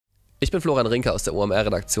Ich bin Florian Rinke aus der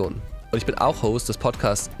OMR-Redaktion und ich bin auch Host des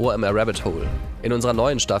Podcasts OMR Rabbit Hole. In unserer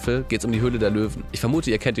neuen Staffel geht es um die Höhle der Löwen. Ich vermute,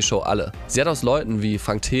 ihr kennt die Show alle. Sie hat aus Leuten wie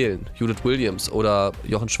Frank Thelen, Judith Williams oder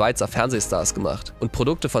Jochen Schweizer Fernsehstars gemacht. Und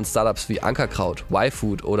Produkte von Startups wie Ankerkraut,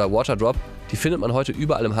 Y-Food oder Waterdrop, die findet man heute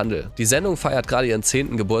überall im Handel. Die Sendung feiert gerade ihren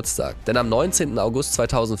 10. Geburtstag, denn am 19. August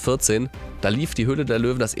 2014, da lief die Höhle der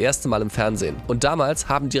Löwen das erste Mal im Fernsehen. Und damals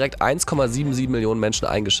haben direkt 1,77 Millionen Menschen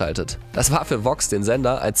eingeschaltet. Das war für Vox, den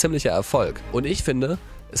Sender, ein ziemlicher Erfolg. Und ich finde,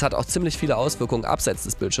 es hat auch ziemlich viele Auswirkungen abseits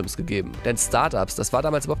des Bildschirms gegeben. Denn Startups, das war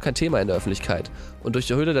damals überhaupt kein Thema in der Öffentlichkeit. Und durch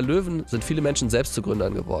die Höhle der Löwen sind viele Menschen selbst zu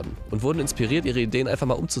Gründern geworden und wurden inspiriert, ihre Ideen einfach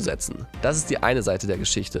mal umzusetzen. Das ist die eine Seite der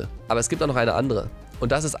Geschichte. Aber es gibt auch noch eine andere.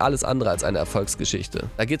 Und das ist alles andere als eine Erfolgsgeschichte.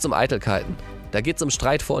 Da geht es um Eitelkeiten. Da geht es um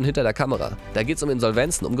Streit vor und hinter der Kamera. Da geht es um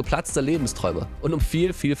Insolvenzen, um geplatzte Lebensträume und um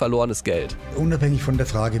viel, viel verlorenes Geld. Unabhängig von der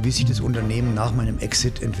Frage, wie sich das Unternehmen nach meinem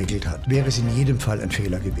Exit entwickelt hat, wäre es in jedem Fall ein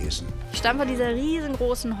Fehler gewesen. Ich stand vor dieser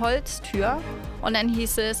riesengroßen Holztür und dann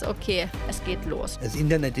hieß es, okay, es geht los. Das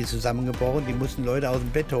Internet ist zusammengebrochen, die mussten Leute aus dem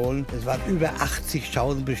Bett holen. Es waren über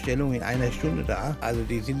 80.000 Bestellungen in einer Stunde da. Also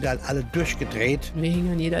die sind halt alle durchgedreht. Wir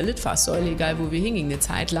hingen an jeder Litfaßsäule, egal wo wir hingingen, eine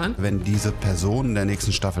Zeit lang. Wenn diese Person in der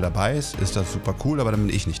nächsten Staffel dabei ist, ist das super cool, aber dann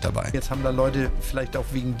bin ich nicht dabei. Jetzt haben da Leute vielleicht auch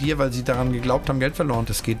wegen dir, weil sie daran geglaubt haben, Geld verloren.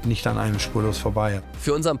 Das geht nicht an einem spurlos vorbei.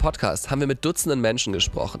 Für unseren Podcast haben wir mit Dutzenden Menschen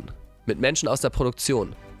gesprochen. Mit Menschen aus der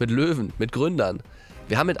Produktion, mit Löwen, mit Gründern.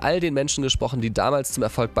 Wir haben mit all den Menschen gesprochen, die damals zum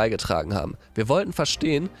Erfolg beigetragen haben. Wir wollten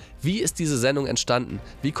verstehen, wie ist diese Sendung entstanden?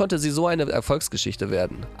 Wie konnte sie so eine Erfolgsgeschichte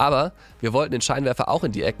werden? Aber wir wollten den Scheinwerfer auch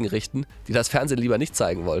in die Ecken richten, die das Fernsehen lieber nicht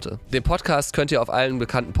zeigen wollte. Den Podcast könnt ihr auf allen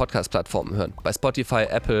bekannten Podcast-Plattformen hören. Bei Spotify,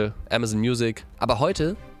 Apple, Amazon Music. Aber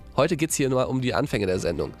heute geht es hier nur um die Anfänge der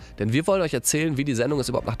Sendung. Denn wir wollen euch erzählen, wie die Sendung es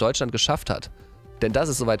überhaupt nach Deutschland geschafft hat. Denn dass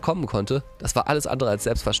es so weit kommen konnte, das war alles andere als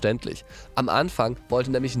selbstverständlich. Am Anfang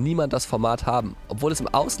wollte nämlich niemand das Format haben, obwohl es im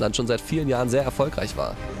Ausland schon seit vielen Jahren sehr erfolgreich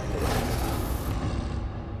war.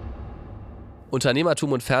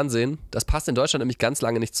 Unternehmertum und Fernsehen, das passt in Deutschland nämlich ganz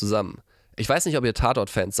lange nicht zusammen. Ich weiß nicht, ob ihr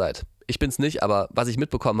Tatort-Fans seid. Ich bin's nicht, aber was ich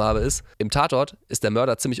mitbekommen habe ist, im Tatort ist der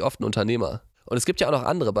Mörder ziemlich oft ein Unternehmer. Und es gibt ja auch noch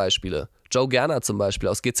andere Beispiele. Joe Gerner zum Beispiel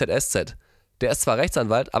aus GZSZ. Der ist zwar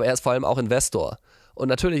Rechtsanwalt, aber er ist vor allem auch Investor. Und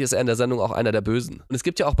natürlich ist er in der Sendung auch einer der Bösen. Und es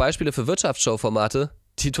gibt ja auch Beispiele für Wirtschaftsshow-Formate,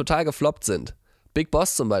 die total gefloppt sind. Big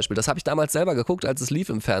Boss zum Beispiel, das habe ich damals selber geguckt, als es lief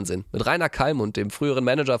im Fernsehen. Mit Rainer Kallmund, dem früheren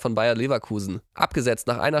Manager von Bayer Leverkusen. Abgesetzt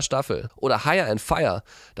nach einer Staffel. Oder Hire and Fire.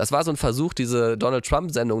 Das war so ein Versuch, diese Donald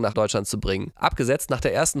Trump-Sendung nach Deutschland zu bringen. Abgesetzt nach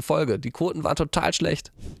der ersten Folge. Die Quoten waren total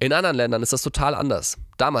schlecht. In anderen Ländern ist das total anders.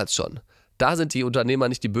 Damals schon. Da sind die Unternehmer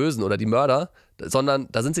nicht die Bösen oder die Mörder, sondern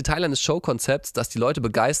da sind sie Teil eines Showkonzepts, das die Leute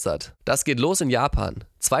begeistert. Das geht los in Japan.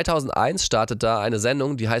 2001 startet da eine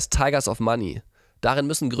Sendung, die heißt Tigers of Money. Darin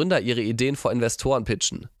müssen Gründer ihre Ideen vor Investoren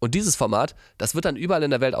pitchen. Und dieses Format, das wird dann überall in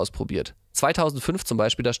der Welt ausprobiert. 2005 zum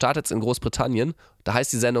Beispiel, da startet es in Großbritannien. Da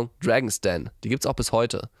heißt die Sendung Dragon's Den. Die gibt es auch bis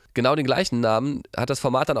heute. Genau den gleichen Namen hat das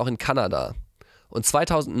Format dann auch in Kanada. Und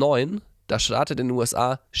 2009, da startet in den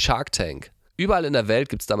USA Shark Tank. Überall in der Welt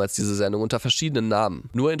gibt es damals diese Sendung unter verschiedenen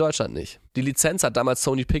Namen, nur in Deutschland nicht. Die Lizenz hat damals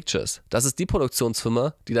Sony Pictures. Das ist die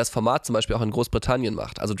Produktionsfirma, die das Format zum Beispiel auch in Großbritannien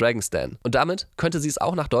macht, also Dragon's Den. Und damit könnte sie es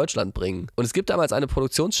auch nach Deutschland bringen. Und es gibt damals eine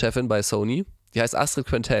Produktionschefin bei Sony, die heißt Astrid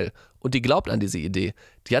Quentel. Und die glaubt an diese Idee.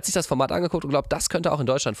 Die hat sich das Format angeguckt und glaubt, das könnte auch in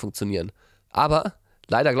Deutschland funktionieren. Aber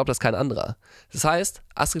leider glaubt das kein anderer. Das heißt,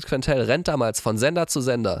 Astrid Quentel rennt damals von Sender zu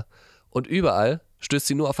Sender. Und überall stößt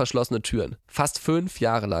sie nur auf verschlossene Türen. Fast 5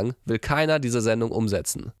 Jahre lang will keiner diese Sendung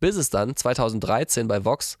umsetzen. Bis es dann 2013 bei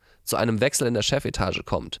Vox zu einem Wechsel in der Chefetage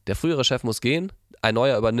kommt. Der frühere Chef muss gehen, ein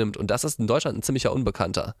neuer übernimmt. Und das ist in Deutschland ein ziemlicher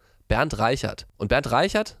Unbekannter. Bernd Reichert. Und Bernd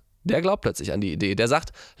Reichert, der glaubt plötzlich an die Idee. Der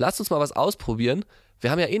sagt, lasst uns mal was ausprobieren. Wir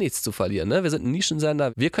haben ja eh nichts zu verlieren, ne? Wir sind ein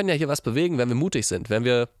Nischensender. Wir können ja hier was bewegen, wenn wir mutig sind, wenn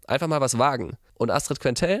wir einfach mal was wagen. Und Astrid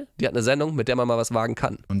Quentel, die hat eine Sendung, mit der man mal was wagen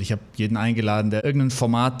kann. Und ich habe jeden eingeladen, der irgendein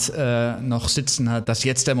Format noch sitzen hat, dass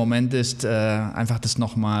jetzt der Moment ist, einfach das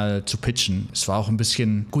nochmal zu pitchen. Es war auch ein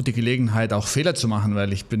bisschen gute Gelegenheit, auch Fehler zu machen,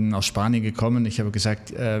 weil ich bin aus Spanien gekommen. Ich habe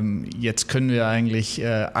gesagt, jetzt können wir eigentlich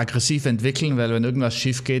aggressiv entwickeln, weil wenn irgendwas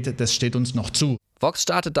schief geht, das steht uns noch zu. Vox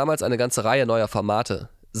startet damals eine ganze Reihe neuer Formate.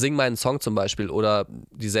 Sing meinen Song zum Beispiel oder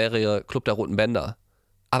die Serie Club der Roten Bänder.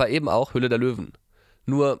 Aber eben auch Höhle der Löwen.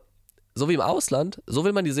 Nur, so wie im Ausland, so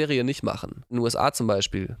will man die Serie nicht machen. In den USA zum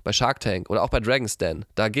Beispiel, bei Shark Tank oder auch bei Dragon's Den.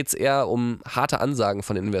 Da geht es eher um harte Ansagen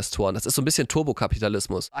von den Investoren. Das ist so ein bisschen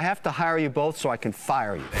Turbokapitalismus. I have to hire you both so I can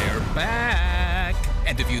fire you. They're back.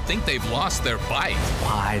 And if you think they've lost their bite,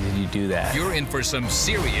 why did you do that? You're in for some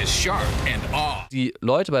serious shock and awe. Die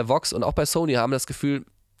Leute bei Vox und auch bei Sony haben das Gefühl,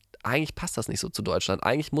 eigentlich passt das nicht so zu Deutschland.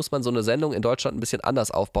 Eigentlich muss man so eine Sendung in Deutschland ein bisschen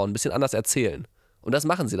anders aufbauen, ein bisschen anders erzählen. Und das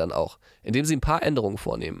machen sie dann auch, indem sie ein paar Änderungen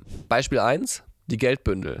vornehmen. Beispiel 1, die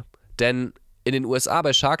Geldbündel. Denn in den USA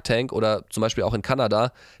bei Shark Tank oder zum Beispiel auch in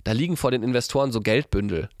Kanada, da liegen vor den Investoren so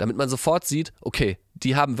Geldbündel, damit man sofort sieht, okay,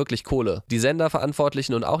 die haben wirklich Kohle. Die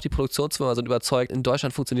Senderverantwortlichen und auch die Produktionsfirma sind überzeugt, in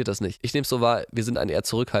Deutschland funktioniert das nicht. Ich nehme es so wahr, wir sind ein eher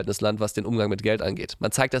zurückhaltendes Land, was den Umgang mit Geld angeht.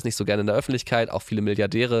 Man zeigt das nicht so gerne in der Öffentlichkeit, auch viele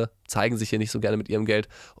Milliardäre zeigen sich hier nicht so gerne mit ihrem Geld.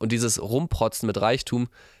 Und dieses Rumprotzen mit Reichtum,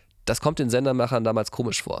 das kommt den Sendermachern damals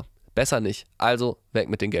komisch vor. Besser nicht, also weg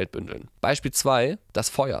mit den Geldbündeln. Beispiel 2, das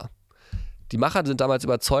Feuer. Die Macher sind damals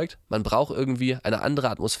überzeugt, man braucht irgendwie eine andere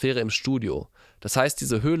Atmosphäre im Studio. Das heißt,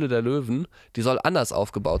 diese Höhle der Löwen, die soll anders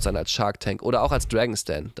aufgebaut sein als Shark Tank oder auch als Dragon's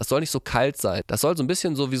Den. Das soll nicht so kalt sein. Das soll so ein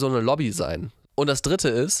bisschen so wie so eine Lobby sein. Und das dritte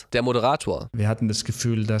ist der Moderator. Wir hatten das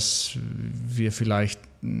Gefühl, dass wir vielleicht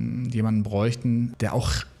jemanden bräuchten, der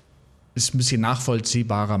auch es ein bisschen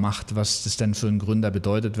nachvollziehbarer macht, was das denn für einen Gründer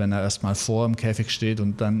bedeutet, wenn er erstmal vor dem Käfig steht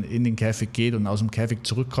und dann in den Käfig geht und aus dem Käfig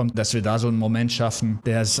zurückkommt, dass wir da so einen Moment schaffen,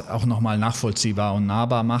 der es auch nochmal nachvollziehbar und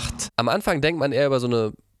nahbar macht. Am Anfang denkt man eher über so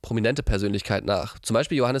eine prominente Persönlichkeit nach, zum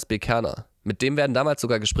Beispiel Johannes B. Kerner. Mit dem werden damals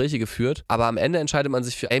sogar Gespräche geführt, aber am Ende entscheidet man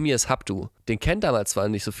sich für Amias Habdu. Den kennt damals zwar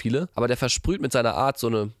nicht so viele, aber der versprüht mit seiner Art so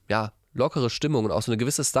eine, lockere Stimmung und auch so eine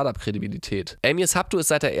gewisse Startup-Kredibilität. Amias Habdu ist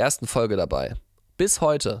seit der ersten Folge dabei. Bis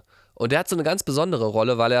heute. Und der hat so eine ganz besondere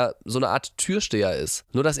Rolle, weil er so eine Art Türsteher ist.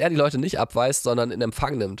 Nur, dass er die Leute nicht abweist, sondern in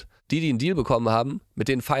Empfang nimmt. Die einen Deal bekommen haben, mit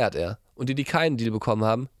denen feiert er. Und die keinen Deal bekommen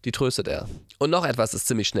haben, die tröstet er. Und noch etwas ist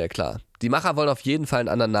ziemlich schnell klar. Die Macher wollen auf jeden Fall einen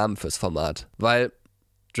anderen Namen fürs Format. Weil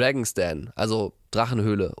Dragon's Den, also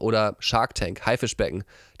Drachenhöhle oder Shark Tank, Haifischbecken,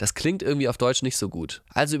 das klingt irgendwie auf Deutsch nicht so gut.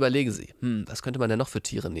 Also überlegen Sie, was könnte man denn noch für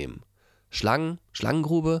Tiere nehmen? Schlangen?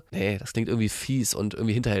 Schlangengrube? Nee, das klingt irgendwie fies und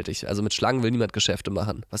irgendwie hinterhältig. Also mit Schlangen will niemand Geschäfte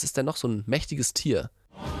machen. Was ist denn noch so ein mächtiges Tier?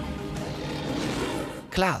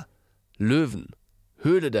 Klar, Löwen.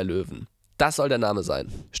 Höhle der Löwen. Das soll der Name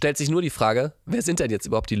sein. Stellt sich nur die Frage, wer sind denn jetzt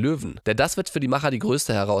überhaupt die Löwen? Denn das wird für die Macher die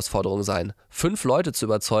größte Herausforderung sein. 5 Leute zu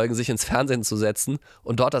überzeugen, sich ins Fernsehen zu setzen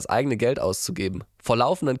und dort das eigene Geld auszugeben. Vor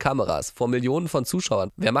laufenden Kameras, vor Millionen von Zuschauern.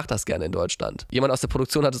 Wer macht das gerne in Deutschland? Jemand aus der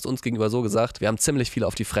Produktion hat es uns gegenüber so gesagt, wir haben ziemlich viel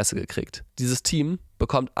auf die Fresse gekriegt. Dieses Team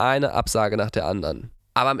bekommt eine Absage nach der anderen.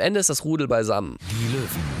 Aber am Ende ist das Rudel beisammen. Die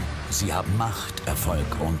Löwen, sie haben Macht,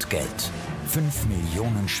 Erfolg und Geld. 5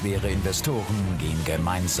 Millionen schwere Investoren gehen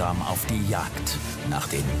gemeinsam auf die Jagd nach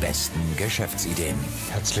den besten Geschäftsideen.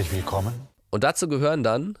 Herzlich willkommen. Und dazu gehören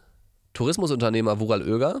dann Tourismusunternehmer Wural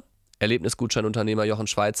Oeger, Erlebnisgutscheinunternehmer Jochen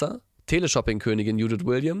Schweizer, Teleshopping-Königin Judith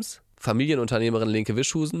Williams, Familienunternehmerin Linke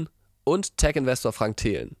Wischhusen und Tech-Investor Frank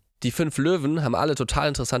Thelen. Die 5 Löwen haben alle total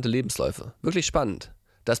interessante Lebensläufe. Wirklich spannend.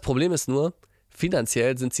 Das Problem ist nur,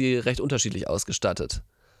 finanziell sind sie recht unterschiedlich ausgestattet.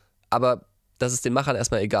 Aber das ist den Machern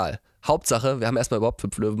erstmal egal. Hauptsache, wir haben erstmal überhaupt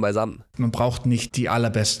 5 Löwen beisammen. Man braucht nicht die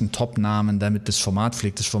allerbesten Top-Namen, damit das Format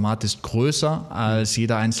fliegt. Das Format ist größer als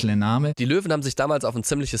jeder einzelne Name. Die Löwen haben sich damals auf ein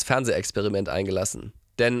ziemliches Fernsehexperiment eingelassen.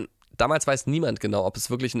 Denn damals weiß niemand genau, ob es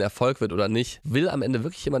wirklich ein Erfolg wird oder nicht. Will am Ende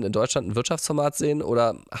wirklich jemand in Deutschland ein Wirtschaftsformat sehen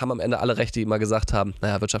oder haben am Ende alle recht, die immer gesagt haben,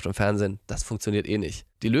 naja, Wirtschaft und Fernsehen, das funktioniert eh nicht.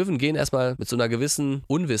 Die Löwen gehen erstmal mit so einer gewissen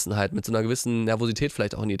Unwissenheit, mit so einer gewissen Nervosität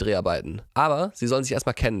vielleicht auch in die Dreharbeiten. Aber sie sollen sich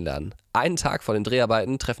erstmal kennenlernen. Einen Tag vor den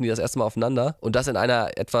Dreharbeiten treffen die das erste Mal aufeinander und das in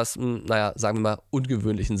einer etwas, sagen wir mal,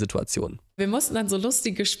 ungewöhnlichen Situation. Wir mussten dann so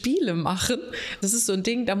lustige Spiele machen. Das ist so ein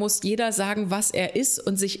Ding, da muss jeder sagen, was er ist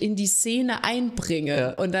und sich in die Szene einbringen.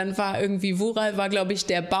 Ja. Und dann war irgendwie, Wural war, glaube ich,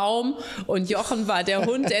 der Baum und Jochen war der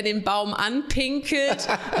Hund, der den Baum anpinkelt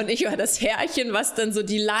und ich war das Härchen, was dann so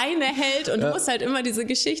die Leine hält und du musst halt immer diese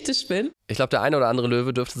Geschichte spinnen. Ich glaube, der eine oder andere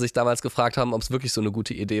Löwe dürfte sich damals gefragt haben, ob es wirklich so eine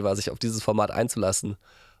gute Idee war, sich auf dieses Format einzulassen.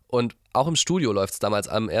 Und auch im Studio läuft es damals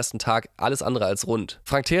am ersten Tag alles andere als rund.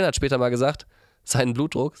 Frank Thelen hat später mal gesagt, sein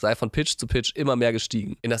Blutdruck sei von Pitch zu Pitch immer mehr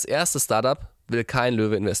gestiegen. In das erste Startup will kein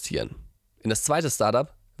Löwe investieren. In das zweite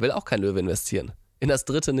Startup will auch kein Löwe investieren. In das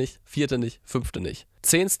dritte nicht, 4. nicht, 5. nicht.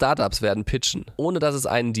 10 Startups werden pitchen, ohne dass es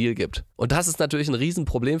einen Deal gibt. Und das ist natürlich ein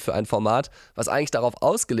Riesenproblem für ein Format, was eigentlich darauf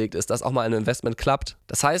ausgelegt ist, dass auch mal ein Investment klappt.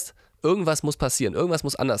 Das heißt, irgendwas muss passieren, irgendwas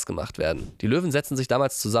muss anders gemacht werden. Die Löwen setzen sich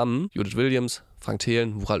damals zusammen, Judith Williams, Frank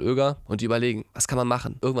Thelen, Wural Oeger, und die überlegen, was kann man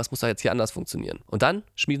machen? Irgendwas muss doch jetzt hier anders funktionieren. Und dann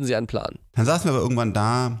schmieden sie einen Plan. Dann saßen wir aber irgendwann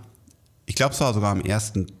da, ich glaube es war sogar am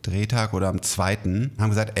ersten Drehtag oder am zweiten, haben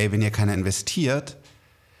gesagt, ey, wenn ihr keiner investiert,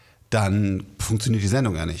 dann funktioniert die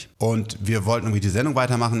Sendung ja nicht. Und wir wollten irgendwie die Sendung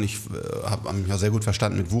weitermachen. Ich habe mich auch sehr gut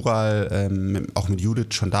verstanden mit Wural, auch mit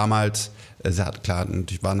Judith schon damals. Klar,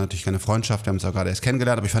 war natürlich keine Freundschaft, wir haben uns auch gerade erst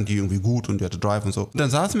kennengelernt, aber ich fand die irgendwie gut und die hatte Drive und so. Und dann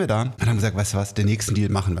saßen wir da und haben gesagt, weißt du was, den nächsten Deal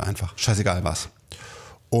machen wir einfach. Scheißegal was.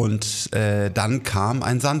 Und dann kam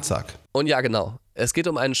ein Sandsack. Und ja, genau. Es geht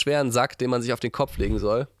um einen schweren Sack, den man sich auf den Kopf legen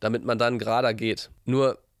soll, damit man dann gerader geht.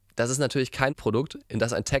 Nur, das ist natürlich kein Produkt, in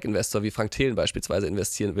das ein Tech-Investor wie Frank Thelen beispielsweise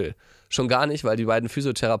investieren will. Schon gar nicht, weil die beiden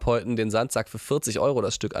Physiotherapeuten den Sandsack für 40 €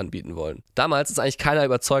 das Stück anbieten wollen. Damals ist eigentlich keiner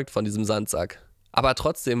überzeugt von diesem Sandsack. Aber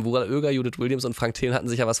trotzdem, Wural Oeger, Judith Williams und Frank Thelen hatten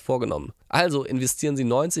sich ja was vorgenommen. Also investieren sie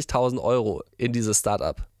 90.000 € in dieses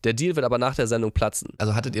Startup. Der Deal wird aber nach der Sendung platzen.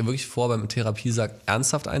 Also hattet ihr wirklich vor, beim Therapiesack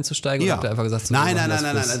ernsthaft einzusteigen? Ja. Oder habt ihr einfach gesagt, so, nein.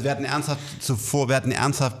 Also wir hatten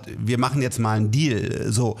ernsthaft, wir machen jetzt mal einen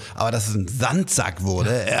Deal, so. Aber dass es ein Sandsack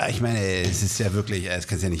wurde, ja, ich meine, es ist ja wirklich, das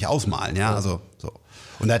kannst du ja nicht ausmalen, ja, also so.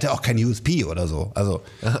 Und da hat er auch kein USP oder so. Also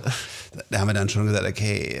da haben wir dann schon gesagt,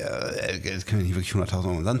 okay, jetzt können wir nicht wirklich 100.000 €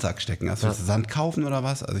 in den Sandsack stecken. Hast du Sand kaufen oder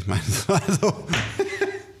was? Also ich meine, das war so...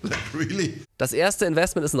 Really? Das erste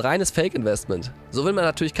Investment ist ein reines Fake-Investment. So will man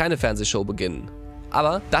natürlich keine Fernsehshow beginnen.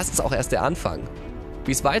 Aber das ist auch erst der Anfang.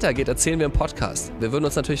 Wie es weitergeht, erzählen wir im Podcast. Wir würden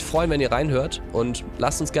uns natürlich freuen, wenn ihr reinhört und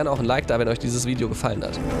lasst uns gerne auch ein Like da, wenn euch dieses Video gefallen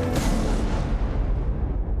hat.